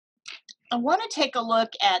I want to take a look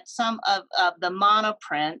at some of the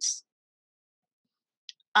monoprints,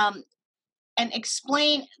 um, and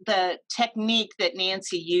explain the technique that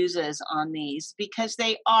Nancy uses on these because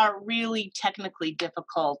they are really technically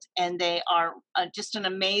difficult and they are just an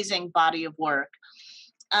amazing body of work.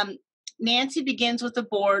 Um, Nancy begins with a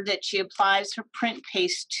board that she applies her print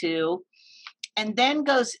paste to and then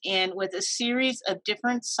goes in with a series of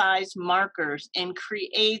different size markers and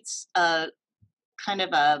creates a kind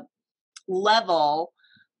of a level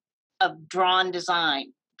of drawn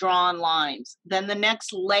design, drawn lines. Then the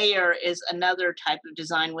next layer is another type of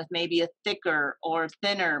design with maybe a thicker or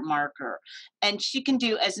thinner marker. And she can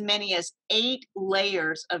do as many as 8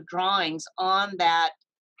 layers of drawings on that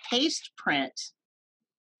paste print.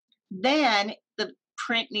 Then the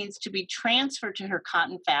print needs to be transferred to her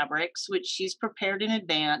cotton fabrics, which she's prepared in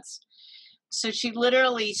advance. So she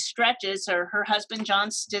literally stretches, or her husband John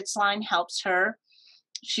Stitzline helps her.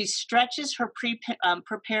 She stretches her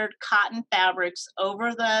prepared cotton fabrics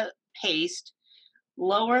over the paste,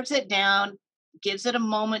 lowers it down, gives it a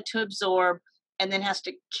moment to absorb, and then has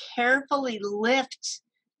to carefully lift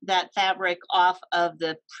that fabric off of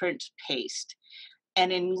the print paste.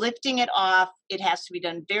 And in lifting it off, it has to be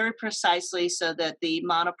done very precisely so that the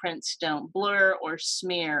monoprints don't blur or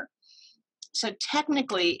smear. So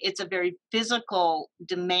technically, it's a very physical,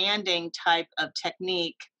 demanding type of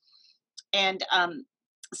technique. And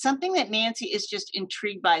something that Nancy is just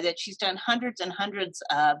intrigued by, that she's done hundreds and hundreds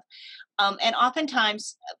of, and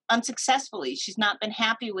oftentimes unsuccessfully. She's not been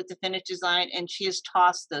happy with the finished design and she has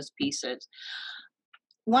tossed those pieces.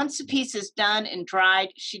 Once the piece is done and dried,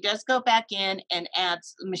 she does go back in and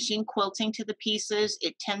adds machine quilting to the pieces.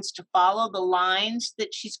 It tends to follow the lines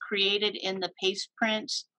that she's created in the paste print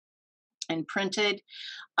and printed.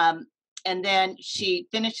 And then she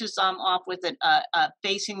finishes them off with a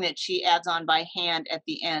facing that she adds on by hand at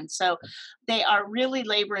the end. So they are really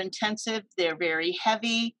labor intensive. They're very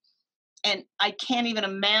heavy. And I can't even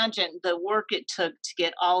imagine the work it took to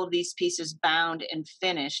get all of these pieces bound and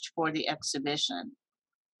finished for the exhibition.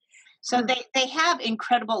 So they have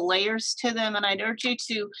incredible layers to them, and I'd urge you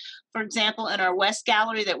to, for example, in our West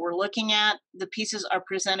Gallery that we're looking at, the pieces are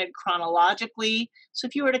presented chronologically. So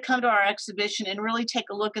if you were to come to our exhibition and really take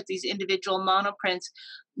a look at these individual monoprints,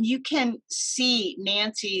 you can see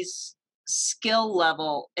Nancy's skill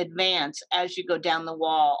level advance as you go down the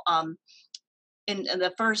wall. In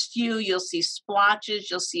the first few, you'll see splotches,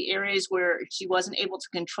 you'll see areas where she wasn't able to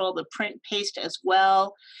control the print paste as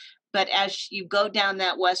well. But as you go down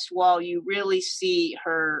that west wall, you really see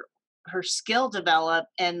her skill develop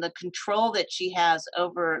and the control that she has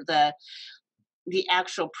over the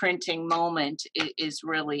actual printing moment is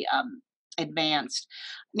really advanced.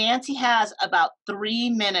 Nancy has about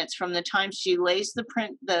 3 minutes from the time she lays the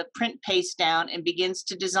print paste down and begins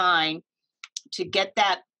to design to get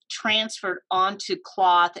that transferred onto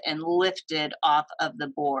cloth and lifted off of the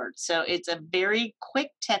board. So it's a very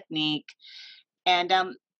quick technique. And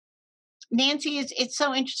Nancy, it's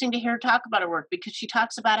so interesting to hear her talk about her work because she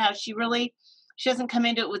talks about how she doesn't come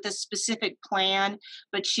into it with a specific plan,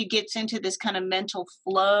 but she gets into this kind of mental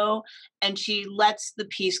flow and she lets the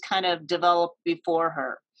piece kind of develop before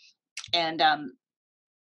her. And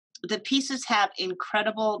the pieces have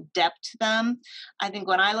incredible depth to them. I think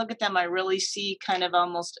when I look at them, I really see kind of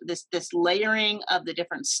almost this layering of the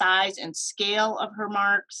different size and scale of her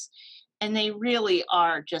marks. And they really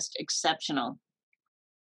are just exceptional.